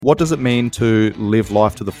What does it mean to live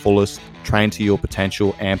life to the fullest, train to your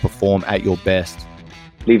potential, and perform at your best?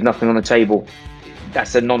 Leave nothing on the table.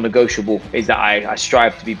 That's a non-negotiable, is that I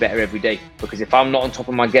strive to be better every day. Because if I'm not on top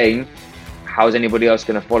of my game, how's anybody else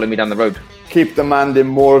going to follow me down the road? Keep demanding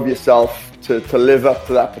more of yourself to live up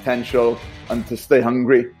to that potential and to stay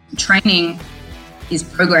hungry. Training is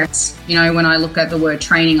progress. You know, when I look at the word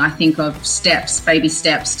training, I think of steps, baby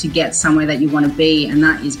steps to get somewhere that you want to be. And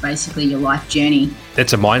that is basically your life journey.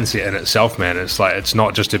 It's a mindset in itself, man. It's like, it's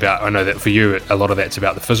not just about, I know that for you, a lot of that's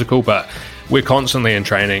about the physical, but we're constantly in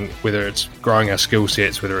training, whether it's growing our skill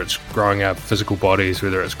sets, whether it's growing our physical bodies,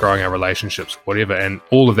 whether it's growing our relationships, whatever. And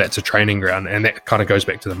all of that's a training ground. And that kind of goes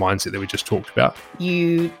back to the mindset that we just talked about.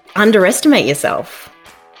 You underestimate yourself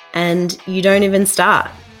and you don't even start.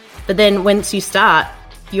 But then once you start,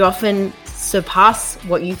 you often surpass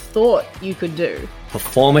what you thought you could do.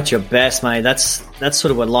 Perform at your best, mate. That's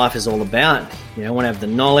sort of what life is all about. You know, you want to have the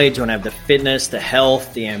knowledge, you want to have the fitness, the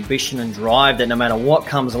health, the ambition and drive that no matter what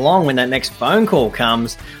comes along, when that next phone call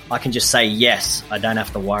comes, I can just say yes. I don't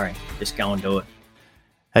have to worry. Just go and do it.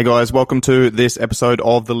 Hey guys, welcome to this episode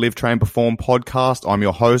of the Live, Train, Perform podcast. I'm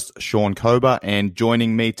your host, Sean Kober, and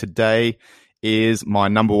joining me today is my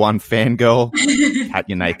number one fangirl, Kat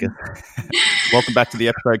Yanakis. Welcome back to the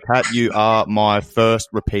episode, Kat. You are my first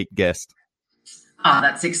repeat guest. Oh,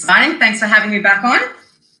 that's exciting. Thanks for having me back on.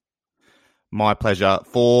 My pleasure.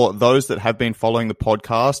 For those that have been following the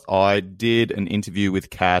podcast, I did an interview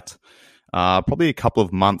with Kat probably a couple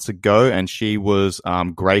of months ago, and she was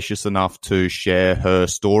gracious enough to share her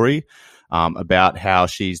story about how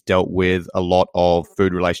she's dealt with a lot of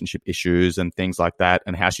food relationship issues and things like that,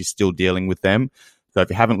 and how she's still dealing with them. So if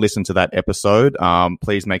you haven't listened to that episode,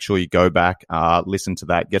 please make sure you go back, listen to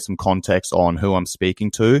that, get some context on who I'm speaking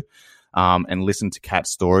to, and listen to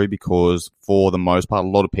Kat's story, because for the most part, a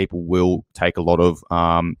lot of people will take a lot of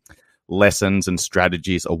lessons and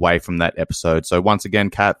strategies away from that episode. So once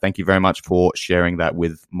again, Kat, thank you very much for sharing that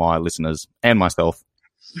with my listeners and myself.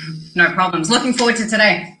 No problems. Looking forward to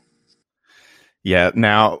today. Yeah.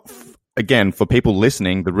 Now, again, for people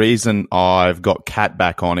listening, the reason I've got Kat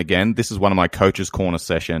back on again, this is one of my Coach's Corner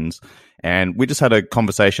sessions, and we just had a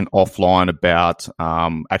conversation offline about,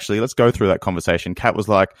 actually, let's go through that conversation. Kat was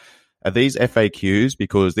like, are these FAQs?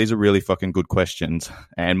 Because these are really fucking good questions.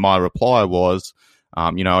 And my reply was,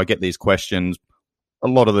 I get these questions a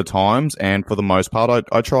lot of the times, and for the most part,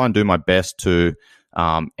 I try and do my best to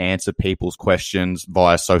answer people's questions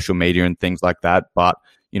via social media and things like that. But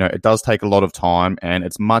it does take a lot of time, and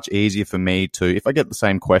it's much easier for me to, if I get the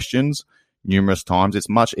same questions numerous times, it's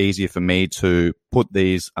much easier for me to put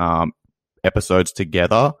these episodes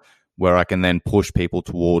together where I can then push people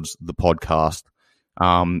towards the podcast.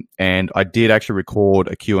 And I did actually record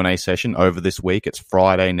a Q&A session over this week. It's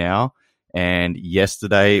Friday now. And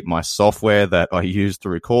yesterday, my software that I used to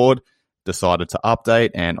record decided to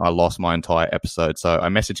update, and I lost my entire episode. So I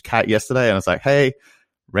messaged Kat yesterday and I was like, hey,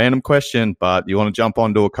 random question, but you want to jump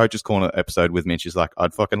onto a Coach's Corner episode with me? And she's like,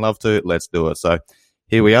 I'd fucking love to. Let's do it. So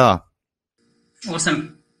here we are.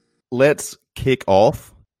 Awesome. Let's kick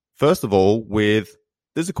off, first of all, with,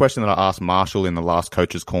 there's a question that I asked Marshall in the last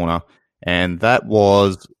Coach's Corner, and that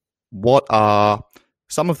was, what are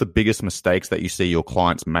some of the biggest mistakes that you see your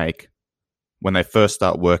clients make when they first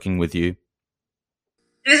start working with you?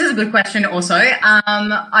 This is a good question also.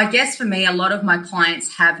 I guess for me, a lot of my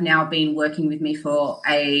clients have now been working with me for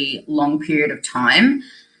a long period of time.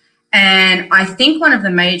 And I think one of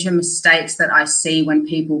the major mistakes that I see when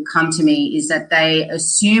people come to me is that they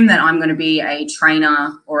assume that I'm going to be a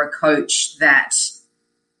trainer or a coach that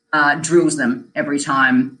drills them every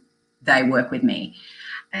time they work with me.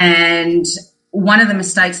 And one of the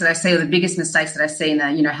mistakes that I see, or the biggest mistakes that I see in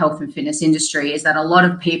the health and fitness industry, is that a lot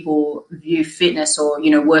of people view fitness or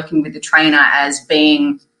working with the trainer as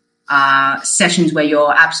being sessions where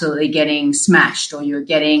you're absolutely getting smashed, or you're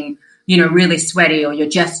getting really sweaty, or you're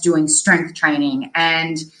just doing strength training.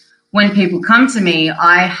 And when people come to me,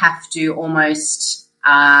 I have to almost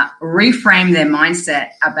reframe their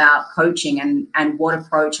mindset about coaching and what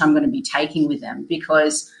approach I'm going to be taking with them,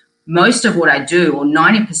 because most of what I do, or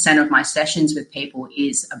 90% of my sessions with people,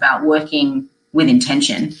 is about working with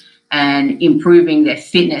intention and improving their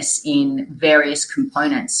fitness in various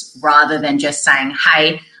components, rather than just saying,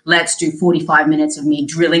 hey, let's do 45 minutes of me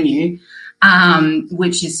drilling you,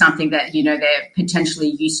 which is something that, they're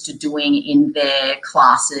potentially used to doing in their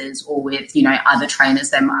classes or with, other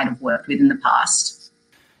trainers they might have worked with in the past.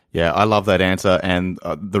 Yeah, I love that answer. And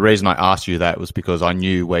the reason I asked you that was because I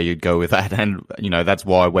knew where you'd go with that. And, that's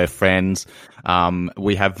why we're friends.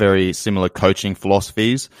 We have very similar coaching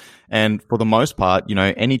philosophies. And for the most part,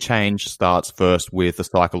 any change starts first with a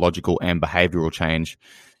psychological and behavioral change.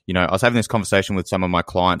 I was having this conversation with some of my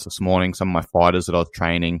clients this morning, some of my fighters that I was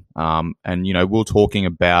training. And, we were talking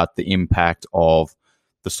about the impact of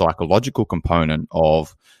the psychological component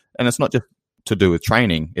of, and it's not just to do with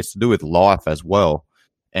training, it's to do with life as well.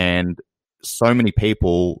 And so many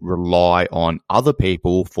people rely on other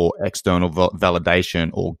people for external validation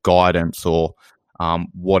or guidance or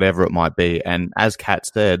whatever it might be. And as Kat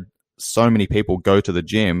said, so many people go to the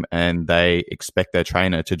gym and they expect their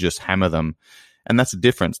trainer to just hammer them. And that's the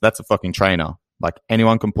difference. That's a fucking trainer. Like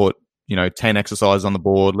anyone can put, 10 exercises on the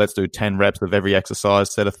board. Let's do 10 reps of every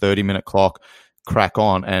exercise, set a 30-minute clock, crack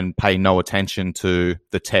on and pay no attention to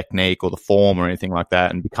the technique or the form or anything like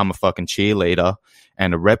that and become a fucking cheerleader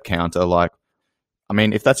and a rep counter. Like, I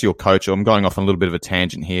mean, if that's your coach, I'm going off on a little bit of a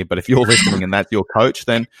tangent here, but if you're listening and that's your coach,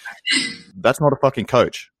 then that's not a fucking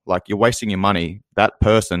coach. Like, you're wasting your money. That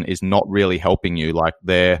person is not really helping you. Like,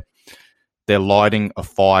 they're lighting a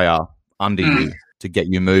fire under you to get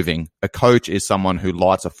you moving. A coach is someone who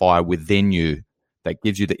lights a fire within you that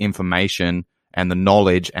gives you the information and the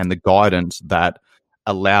knowledge and the guidance that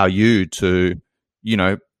allow you to,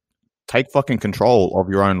 take fucking control of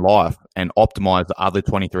your own life and optimize the other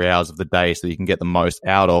 23 hours of the day so you can get the most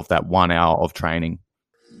out of that 1 hour of training.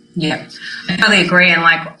 Yeah, I totally agree. And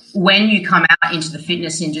like when you come out into the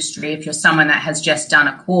fitness industry, if you're someone that has just done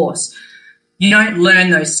a course, you don't learn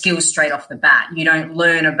those skills straight off the bat. You don't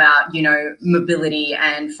learn about, mobility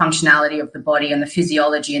and functionality of the body and the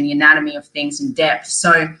physiology and the anatomy of things in depth.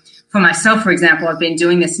 So for myself, for example, I've been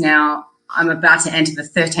doing this now. I'm about to enter the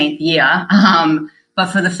 13th year. But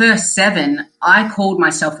for the first 7, I called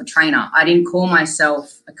myself a trainer. I didn't call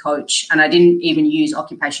myself a coach, and I didn't even use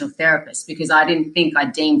occupational therapist because I didn't think I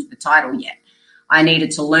deemed the title yet. I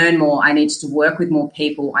needed to learn more. I needed to work with more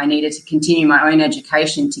people. I needed to continue my own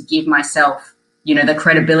education to give myself, the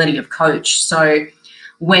credibility of coach. So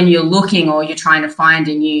when you're looking or you're trying to find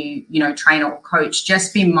a new, trainer or coach,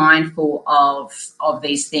 just be mindful of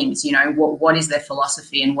these things. What is their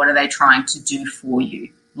philosophy and what are they trying to do for you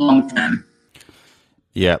long term?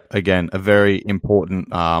 Yeah, again, a very important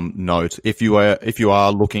note. If you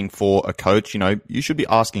are looking for a coach, you should be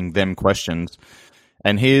asking them questions.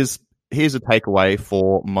 And here's a takeaway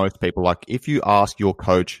for most people. Like, if you ask your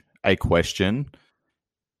coach a question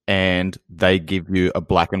and they give you a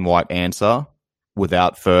black and white answer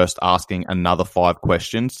without first asking another 5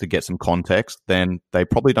 questions to get some context, then they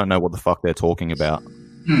probably don't know what the fuck they're talking about.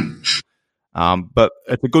 But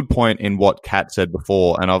it's a good point in what Kat said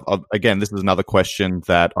before. And again, this is another question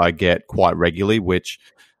that I get quite regularly, which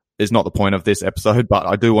is not the point of this episode, but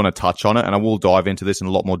I do want to touch on it. And I will dive into this in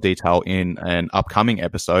a lot more detail in an upcoming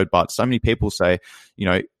episode. But so many people say,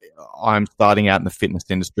 I'm starting out in the fitness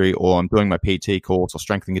industry, or I'm doing my PT course or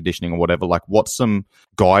strength and conditioning or whatever. Like, what's some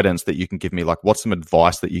guidance that you can give me? Like, what's some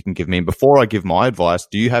advice that you can give me? And before I give my advice,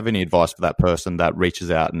 do you have any advice for that person that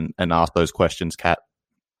reaches out and asks those questions, Kat?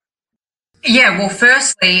 Yeah, well,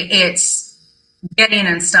 firstly, it's get in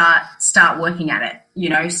and start working at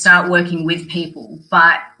it, start working with people.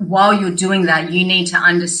 But while you're doing that, you need to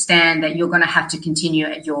understand that you're going to have to continue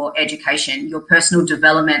your education, your personal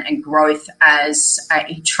development and growth as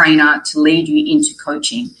a trainer to lead you into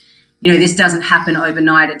coaching. This doesn't happen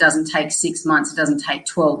overnight. It doesn't take 6 months. It doesn't take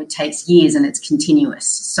 12. It takes years, and it's continuous.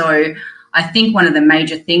 So I think one of the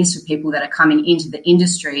major things for people that are coming into the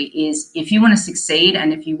industry is if you want to succeed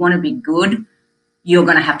and if you want to be good, you're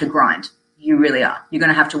going to have to grind. You really are. You're going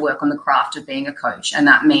to have to work on the craft of being a coach. And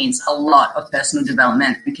that means a lot of personal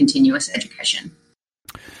development and continuous education.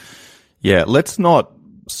 Yeah, let's not...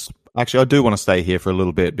 Actually, I do want to stay here for a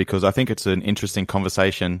little bit because I think it's an interesting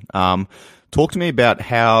conversation. Talk to me about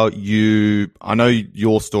how I know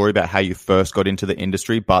your story about how you first got into the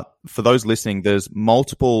industry, but for those listening, there's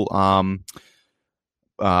multiple,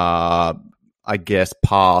 I guess,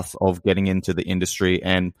 paths of getting into the industry.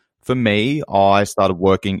 And for me, I started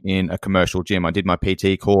working in a commercial gym. I did my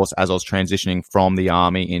PT course as I was transitioning from the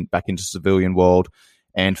army back into civilian world.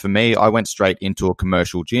 And for me, I went straight into a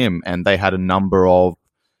commercial gym, and they had a number of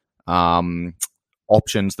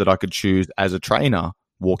options that I could choose as a trainer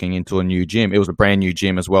walking into a new gym. It was a brand new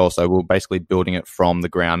gym as well. So we were basically building it from the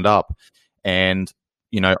ground up. And,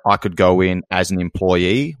 I could go in as an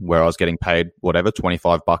employee where I was getting paid whatever,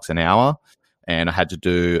 $25 an hour. And I had to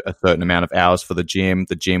do a certain amount of hours for the gym.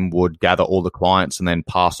 The gym would gather all the clients and then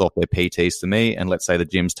pass off their PTs to me. And let's say the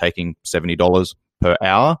gym's taking $70 per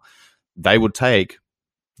hour. They would take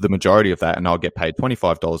the majority of that and I'll get paid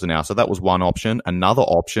 $25 an hour. So that was one option. Another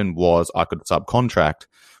option was I could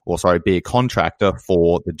be a contractor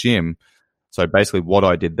for the gym. So basically what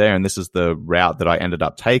I did there, and this is the route that I ended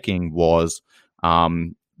up taking, was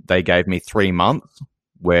they gave me 3 months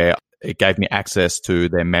where it gave me access to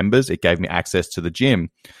their members. It gave me access to the gym.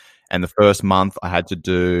 And the first month I had to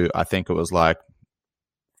do, I think it was like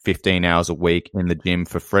 15 hours a week in the gym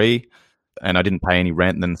for free. And I didn't pay any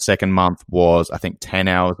rent. And then the second month was, I think, 10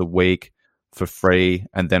 hours a week for free.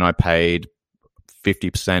 And then I paid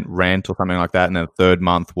 50% rent or something like that. And then the third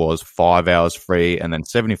month was 5 hours free and then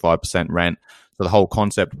 75% rent. So the whole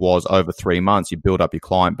concept was over 3 months, you build up your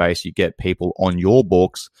client base, you get people on your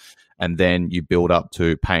books, and then you build up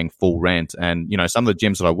to paying full rent. And, you know, some of the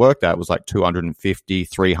gyms that I worked at was like $250,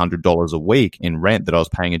 $300 a week in rent that I was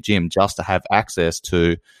paying a gym just to have access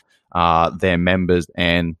to their members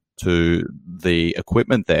and to the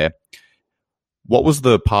equipment there. What was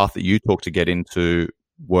the path that you took to get into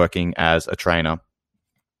working as a trainer?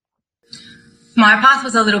 My path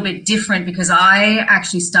was a little bit different because I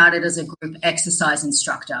actually started as a group exercise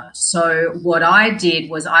instructor. So what I did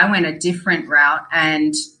was I went a different route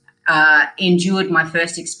and endured my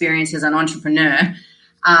first experience as an entrepreneur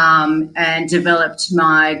and developed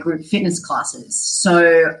my group fitness classes.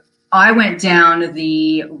 So I went down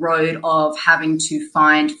the road of having to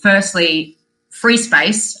find, firstly, free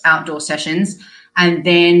space, outdoor sessions, and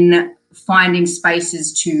then finding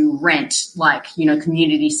spaces to rent, like, you know,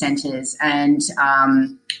 community centers and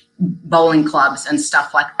bowling clubs and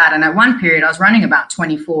stuff like that. And at one period, I was running about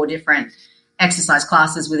 24 different exercise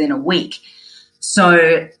classes within a week.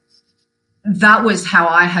 So that was how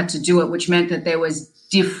I had to do it, which meant that there was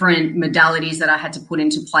different modalities that I had to put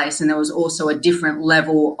into place. And there was also a different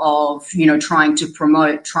level of, you know, trying to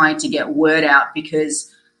promote, trying to get word out,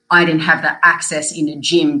 because I didn't have the access in a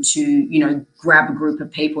gym to, you know, grab a group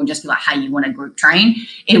of people and just be like, hey, you want to group train?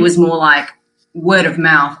 It was more like word of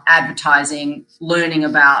mouth, advertising, learning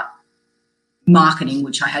about marketing,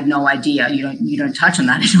 which I had no idea. You don't touch on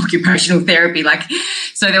that in occupational therapy. Like,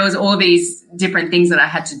 so there was all these different things that I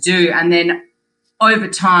had to do. And then over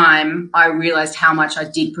time, I realized how much I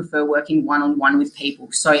did prefer working one-on-one with people.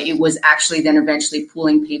 So it was actually then eventually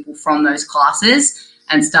pulling people from those classes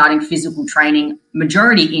and starting physical training,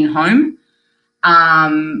 majority in-home,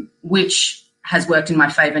 which has worked in my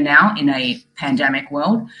favor now in a pandemic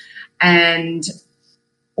world. And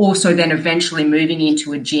also then eventually moving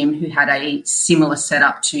into a gym who had a similar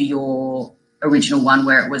setup to your original one,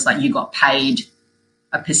 where it was like you got paid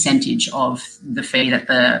a percentage of the fee that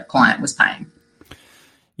the client was paying.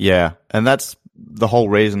 Yeah, and that's the whole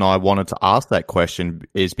reason I wanted to ask that question,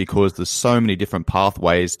 is because there's so many different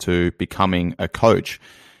pathways to becoming a coach.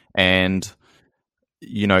 And,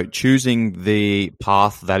 you know, choosing the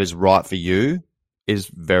path that is right for you is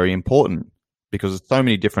very important, because there's so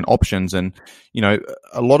many different options. And, you know,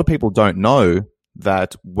 a lot of people don't know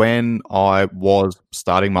that when I was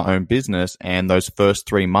starting my own business and those first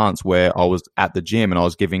 3 months where I was at the gym and I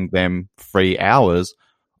was giving them free hours,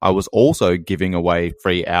 I was also giving away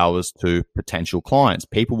free hours to potential clients.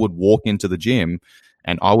 People would walk into the gym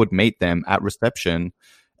and I would meet them at reception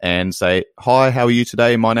and say, hi, how are you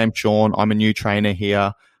today? My name's Sean. I'm a new trainer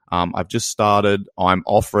here. I've just started. I'm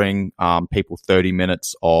offering people 30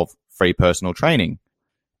 minutes of free personal training.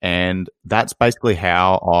 And that's basically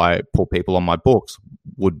how I put people on my books.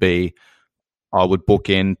 Would be, I would book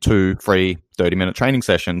in 2 free 30-minute training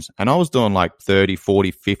sessions. And I was doing like 30, 40,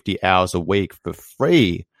 50 hours a week for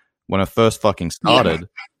free when I first fucking started. Yeah.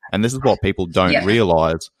 And this is what people don't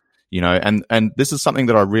realize, you know, and this is something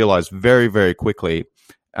that I realized very, very quickly.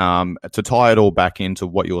 To tie it all back into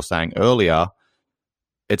what you were saying earlier,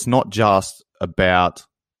 it's not just about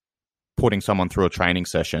putting someone through a training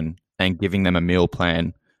session and giving them a meal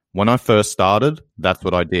plan. When I first started, that's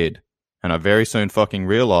what I did. And I very soon fucking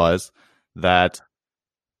realized that,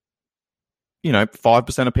 you know,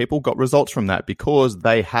 5% of people got results from that because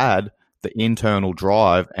they had the internal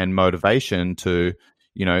drive and motivation to,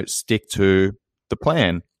 you know, stick to the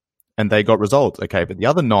plan, and they got results. Okay. But the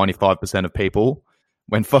other 95% of people,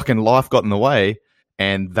 when fucking life got in the way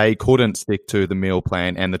and they couldn't stick to the meal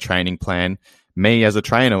plan and the training plan, me as a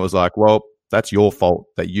trainer was like, well, that's your fault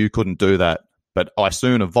that you couldn't do that. But I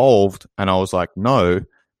soon evolved and I was like, no,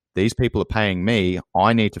 these people are paying me.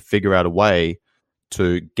 I need to figure out a way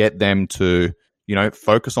to get them to, you know,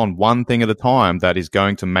 focus on one thing at a time that is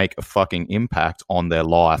going to make a fucking impact on their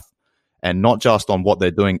life, and not just on what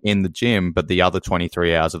they're doing in the gym, but the other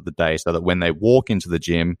 23 hours of the day, so that when they walk into the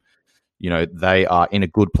gym, you know, they are in a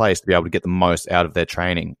good place to be able to get the most out of their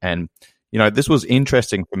training. And, you know, this was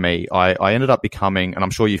interesting for me. I ended up becoming, and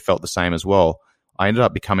I'm sure you felt the same as well, I ended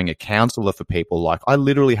up becoming a counselor for people. Like, I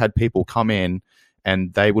literally had people come in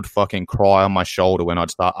and they would fucking cry on my shoulder when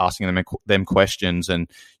I'd start asking them questions. And,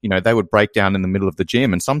 you know, they would break down in the middle of the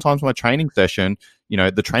gym. And sometimes my training session, you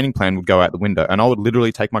know, the training plan would go out the window and I would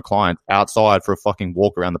literally take my clients outside for a fucking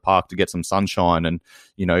walk around the park to get some sunshine and,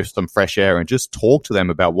 you know, some fresh air and just talk to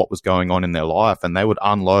them about what was going on in their life. And they would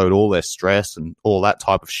unload all their stress and all that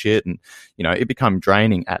type of shit. And, you know, it became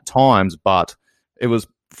draining at times, but it was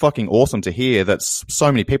fucking awesome to hear that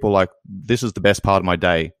so many people like, this is the best part of my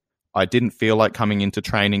day. I didn't feel like coming into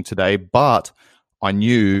training today, but I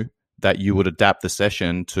knew that you would adapt the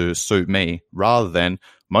session to suit me, rather than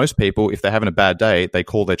most people, if they're having a bad day, they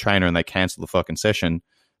call their trainer and they cancel the fucking session.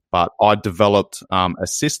 But I developed a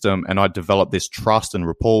system and I developed this trust and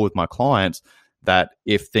rapport with my clients that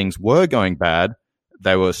if things were going bad,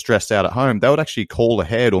 they were stressed out at home, they would actually call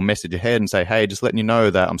ahead or message ahead and say, hey, just letting you know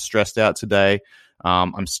that I'm stressed out today.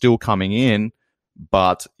 I'm still coming in,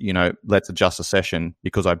 but, you know, let's adjust the session,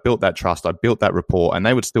 because I built that trust, I built that rapport, and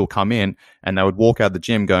they would still come in and they would walk out of the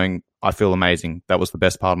gym going, I feel amazing. That was the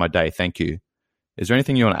best part of my day. Thank you. Is there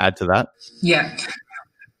anything you want to add to that? Yeah,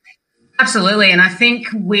 absolutely. And I think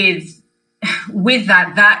with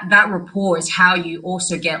that rapport is how you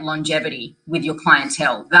also get longevity with your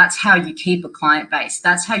clientele. That's how you keep a client base.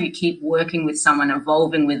 That's how you keep working with someone,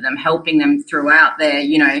 evolving with them, helping them throughout their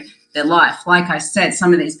life. Like I said,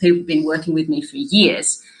 some of these people have been working with me for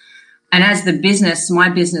years. And as my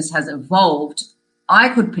business has evolved, I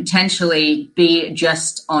could potentially be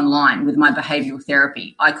just online with my behavioral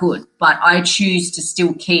therapy. I could, but I choose to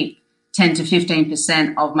still keep 10 to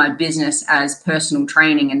 15% of my business as personal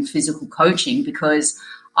training and physical coaching, because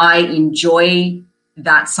I enjoy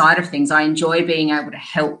that side of things. I enjoy being able to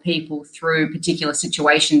help people through particular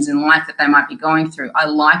situations in life that they might be going through. I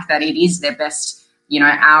like that it is their best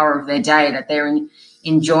hour of their day, that they're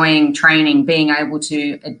enjoying training, being able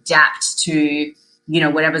to adapt to,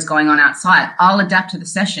 whatever's going on outside. I'll adapt to the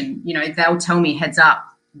session. They'll tell me, heads up,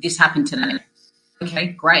 this happened today. Okay,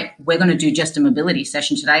 great. We're going to do just a mobility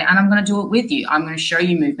session today, and I'm going to do it with you. I'm going to show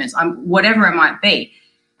you movements, whatever it might be.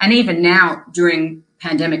 And even now, during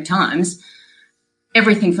pandemic times,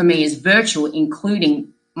 everything for me is virtual,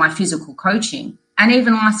 including my physical coaching. And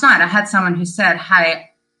even last night, I had someone who said,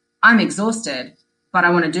 hey, I'm exhausted, but I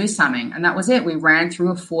want to do something. And that was it. We ran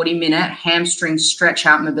through a 40-minute hamstring stretch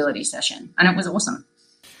out mobility session, and it was awesome.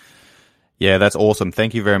 Yeah, that's awesome.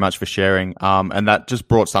 Thank you very much for sharing. And that just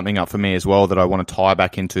brought something up for me as well that I want to tie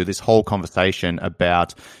back into this whole conversation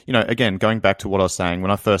about, again, going back to what I was saying, when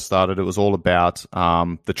I first started, it was all about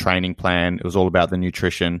the training plan. It was all about the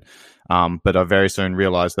nutrition. But I very soon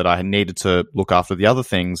realized that I needed to look after the other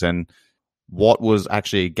things. And what was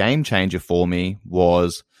actually a game changer for me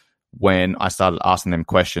was when I started asking them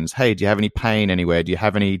questions. Hey, do you have any pain anywhere? Do you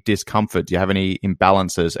have any discomfort? Do you have any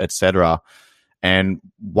imbalances, etc.? And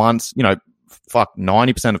once,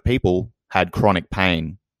 90% of people had chronic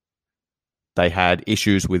pain. They had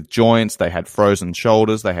issues with joints. They had frozen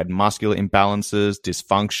shoulders. They had muscular imbalances,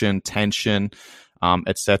 dysfunction, tension,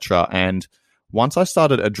 etc. And once I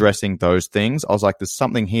started addressing those things, I was like, there's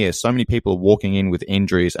something here. So many people are walking in with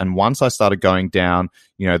injuries. And once I started going down,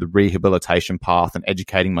 the rehabilitation path and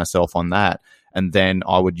educating myself on that, and then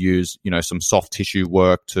I would use, some soft tissue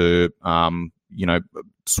work to,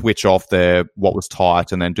 switch off what was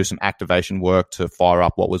tight, and then do some activation work to fire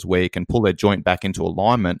up what was weak and pull their joint back into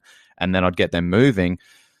alignment. And then I'd get them moving.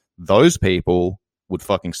 Those people would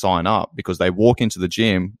fucking sign up, because they walk into the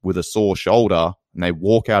gym with a sore shoulder and they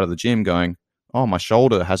walk out of the gym going, oh, my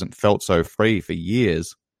shoulder hasn't felt so free for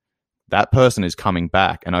years. That person is coming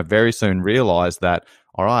back. And I very soon realized that,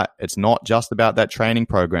 all right, it's not just about that training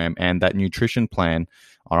program and that nutrition plan.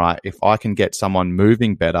 All right, if I can get someone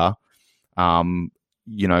moving better,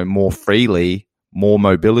 more freely, more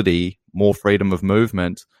mobility, more freedom of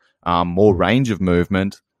movement, more range of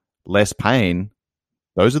movement, less pain,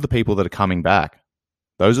 those are the people that are coming back.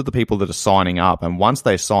 Those are the people that are signing up. And once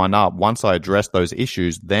they sign up, once I address those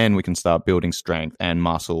issues, then we can start building strength and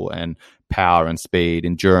muscle and power and speed,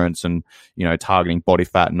 endurance, and, targeting body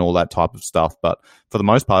fat and all that type of stuff. But for the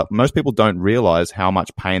most part, most people don't realize how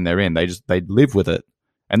much pain they're in. They live with it.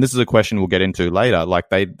 And this is a question we'll get into later. Like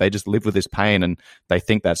they just live with this pain and they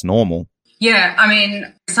think that's normal. Yeah, I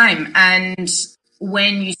mean, same. And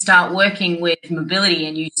when you start working with mobility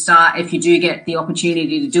and if you do get the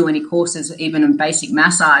opportunity to do any courses, even in basic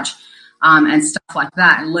massage and stuff like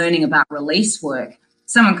that, and learning about release work,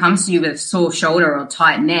 someone comes to you with a sore shoulder or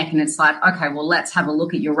tight neck, and it's like, okay, well, let's have a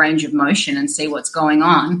look at your range of motion and see what's going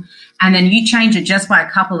on. And then you change it just by a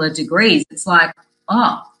couple of degrees. It's like,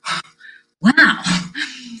 oh, wow,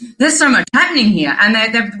 there's so much happening here. And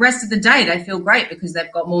the rest of the day, they feel great because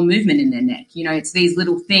they've got more movement in their neck. You know, it's these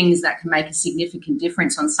little things that can make a significant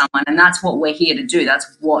difference on someone. And that's what we're here to do. That's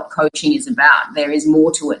what coaching is about. There is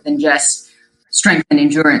more to it than just strength and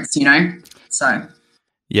endurance, you know? So.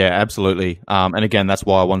 Yeah, absolutely. And again, that's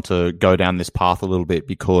why I want to go down this path a little bit,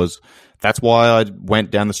 because that's why I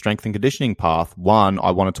went down the strength and conditioning path. One,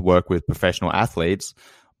 I wanted to work with professional athletes.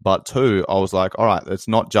 But two, I was like, all right, it's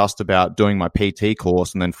not just about doing my PT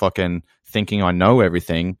course and then fucking thinking I know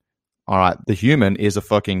everything. All right, the human is a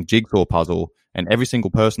fucking jigsaw puzzle, and every single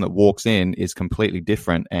person that walks in is completely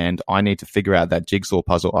different, and I need to figure out that jigsaw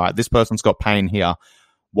puzzle. All right, this person's got pain here.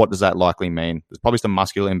 What does that likely mean? There's probably some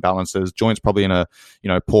muscular imbalances, joints probably in a,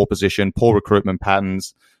 poor position, poor recruitment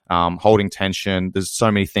patterns, holding tension. There's so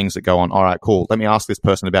many things that go on. All right, cool. Let me ask this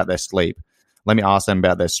person about their sleep. Let me ask them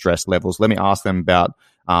about their stress levels. Let me ask them about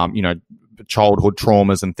childhood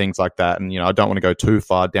traumas and things like that. And, I don't want to go too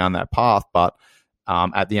far down that path, but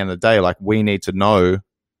at the end of the day, like, we need to know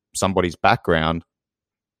somebody's background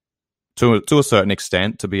to a certain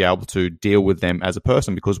extent to be able to deal with them as a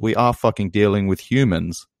person, because we are fucking dealing with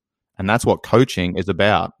humans. And that's what coaching is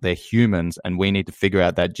about. They're humans, and we need to figure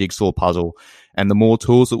out that jigsaw puzzle. And the more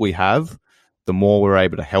tools that we have, the more we're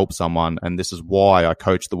able to help someone. And this is why I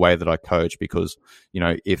coach the way that I coach, because,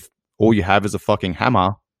 if all you have is a fucking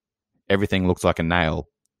hammer, everything looks like a nail.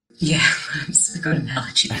 Yeah, that's a good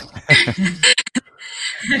analogy.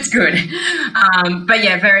 That's good. But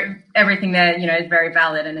yeah, everything there, is very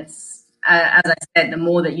valid. And it's, as I said, the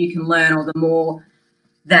more that you can learn, or the more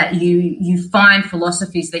that you find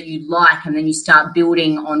philosophies that you like, and then you start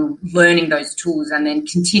building on learning those tools and then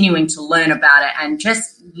continuing to learn about it, and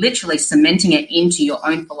just literally cementing it into your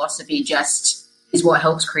own philosophy just is what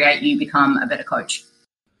helps create you become a better coach.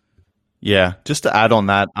 Yeah, just to add on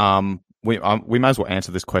that, we may as well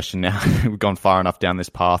answer this question now. We've gone far enough down this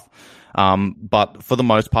path. But for the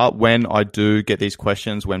most part, when I do get these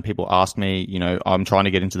questions, when people ask me, I'm trying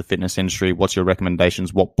to get into the fitness industry, what's your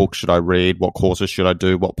recommendations? What books should I read? What courses should I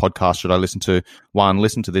do? What podcast should I listen to? One,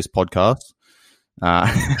 listen to this podcast. Because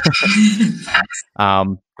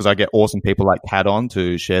I get awesome people like Kat on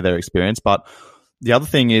to share their experience. But the other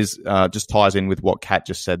thing is, just ties in with what Kat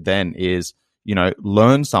just said then, is,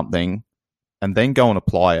 learn something and then go and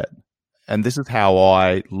apply it. And this is how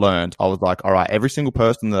I learned. I was like, all right, every single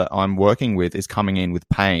person that I'm working with is coming in with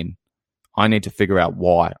pain. I need to figure out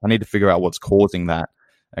why. I need to figure out what's causing that.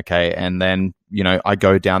 Okay. And then, I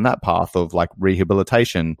go down that path of like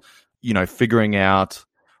rehabilitation, figuring out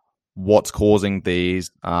what's causing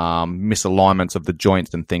these misalignments of the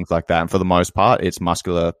joints and things like that. And for the most part, it's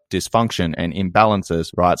muscular dysfunction and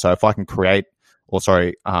imbalances, right? So if I can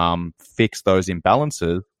fix those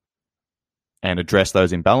imbalances and address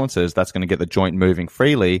those imbalances, that's going to get the joint moving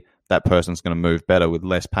freely. That person's going to move better with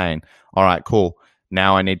less pain. All right, cool.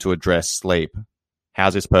 Now I need to address sleep.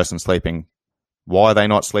 How's this person sleeping? Why are they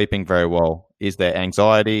not sleeping very well? Is there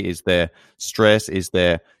anxiety? Is there stress? Is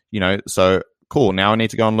there, so cool. Now I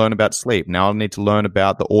need to go and learn about sleep. Now I need to learn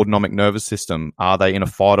about the autonomic nervous system. Are they in a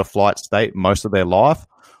fight or flight state most of their life?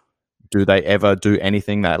 Do they ever do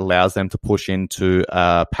anything that allows them to push into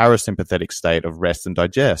a parasympathetic state of rest and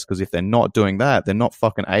digest? Because if they're not doing that, they're not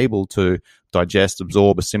fucking able to digest,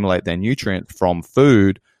 absorb, assimilate their nutrients from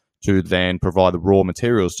food to then provide the raw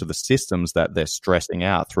materials to the systems that they're stressing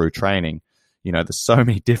out through training. There's so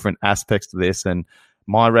many different aspects to this. And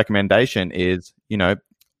my recommendation is,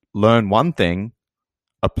 learn one thing,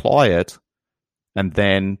 apply it, and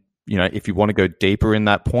then, if you want to go deeper in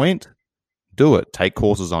that point, do it. Take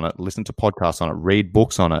courses on it, listen to podcasts on it, read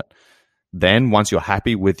books on it. Then once you're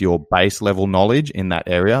happy with your base level knowledge in that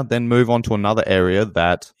area, then move on to another area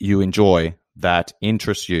that you enjoy, that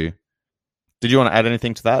interests you. Did you want to add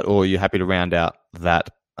anything to that, or are you happy to round out that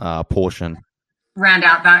portion? Round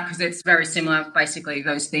out that, because it's very similar, basically,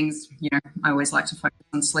 those things. I always like to focus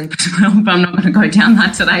on sleep as well, but I'm not going to go down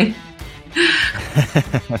that today.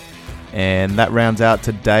 And that rounds out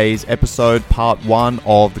today's episode, part 1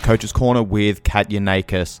 of the Coach's Corner with Kat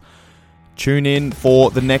Yanakis. Tune in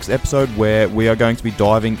for the next episode, where we are going to be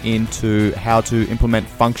diving into how to implement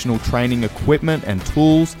functional training equipment and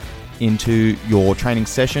tools into your training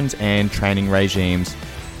sessions and training regimes.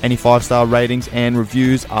 Any 5-star ratings and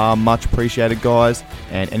reviews are much appreciated, guys.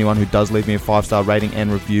 And anyone who does leave me a 5-star rating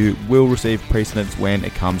and review will receive precedence when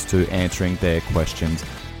it comes to answering their questions.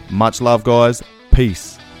 Much love, guys.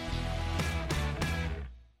 Peace.